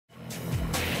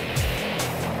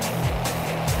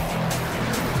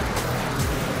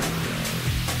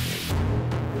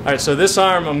All right, so this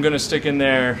arm I'm gonna stick in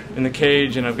there in the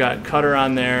cage, and I've got cutter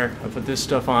on there. I put this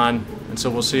stuff on, and so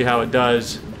we'll see how it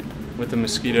does with the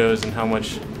mosquitoes and how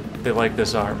much they like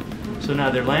this arm. So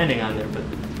now they're landing on there, but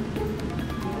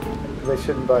they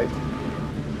shouldn't bite.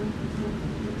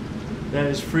 That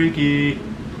is freaky.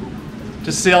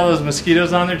 Just see all those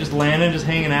mosquitoes on there, just landing, just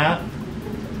hanging out.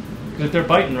 Because if they're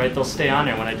biting, right, they'll stay on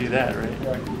there when I do that, right?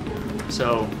 Right.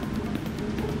 So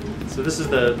this is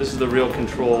the real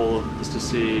control, is to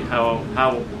see how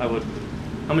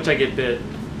much I get bit.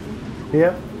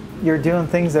 Yep, you're doing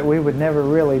things that we would never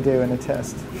really do in a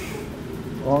test,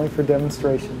 only for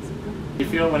demonstrations. You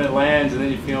feel it when it lands, and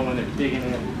then you feel it when they're digging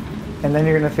in. And then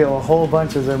you're going to feel a whole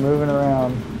bunch as they're moving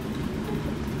around.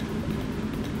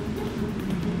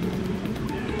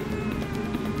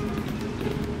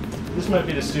 This might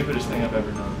be the stupidest thing I've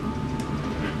ever done.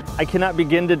 I cannot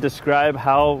begin to describe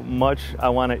how much I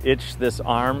want to itch this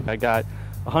arm. I got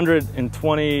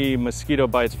 120 mosquito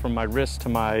bites from my wrist to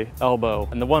my elbow.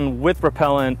 And the one with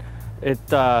repellent,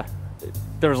 there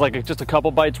was like just a couple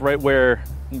bites right where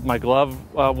my glove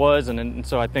was, and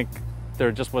so I think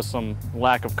there just was some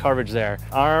lack of coverage there.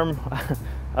 Arm,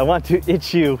 I want to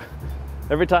itch you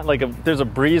every time, like if there's a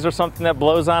breeze or something that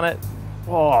blows on it.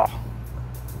 Oh,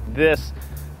 this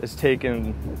is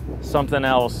taking something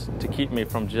else to keep me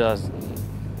from just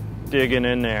digging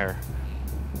in there.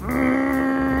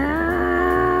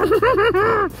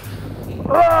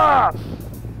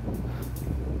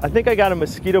 I think I got a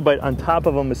mosquito bite on top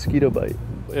of a mosquito bite.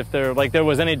 If there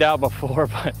was any doubt before,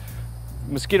 but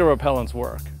mosquito repellents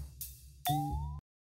work.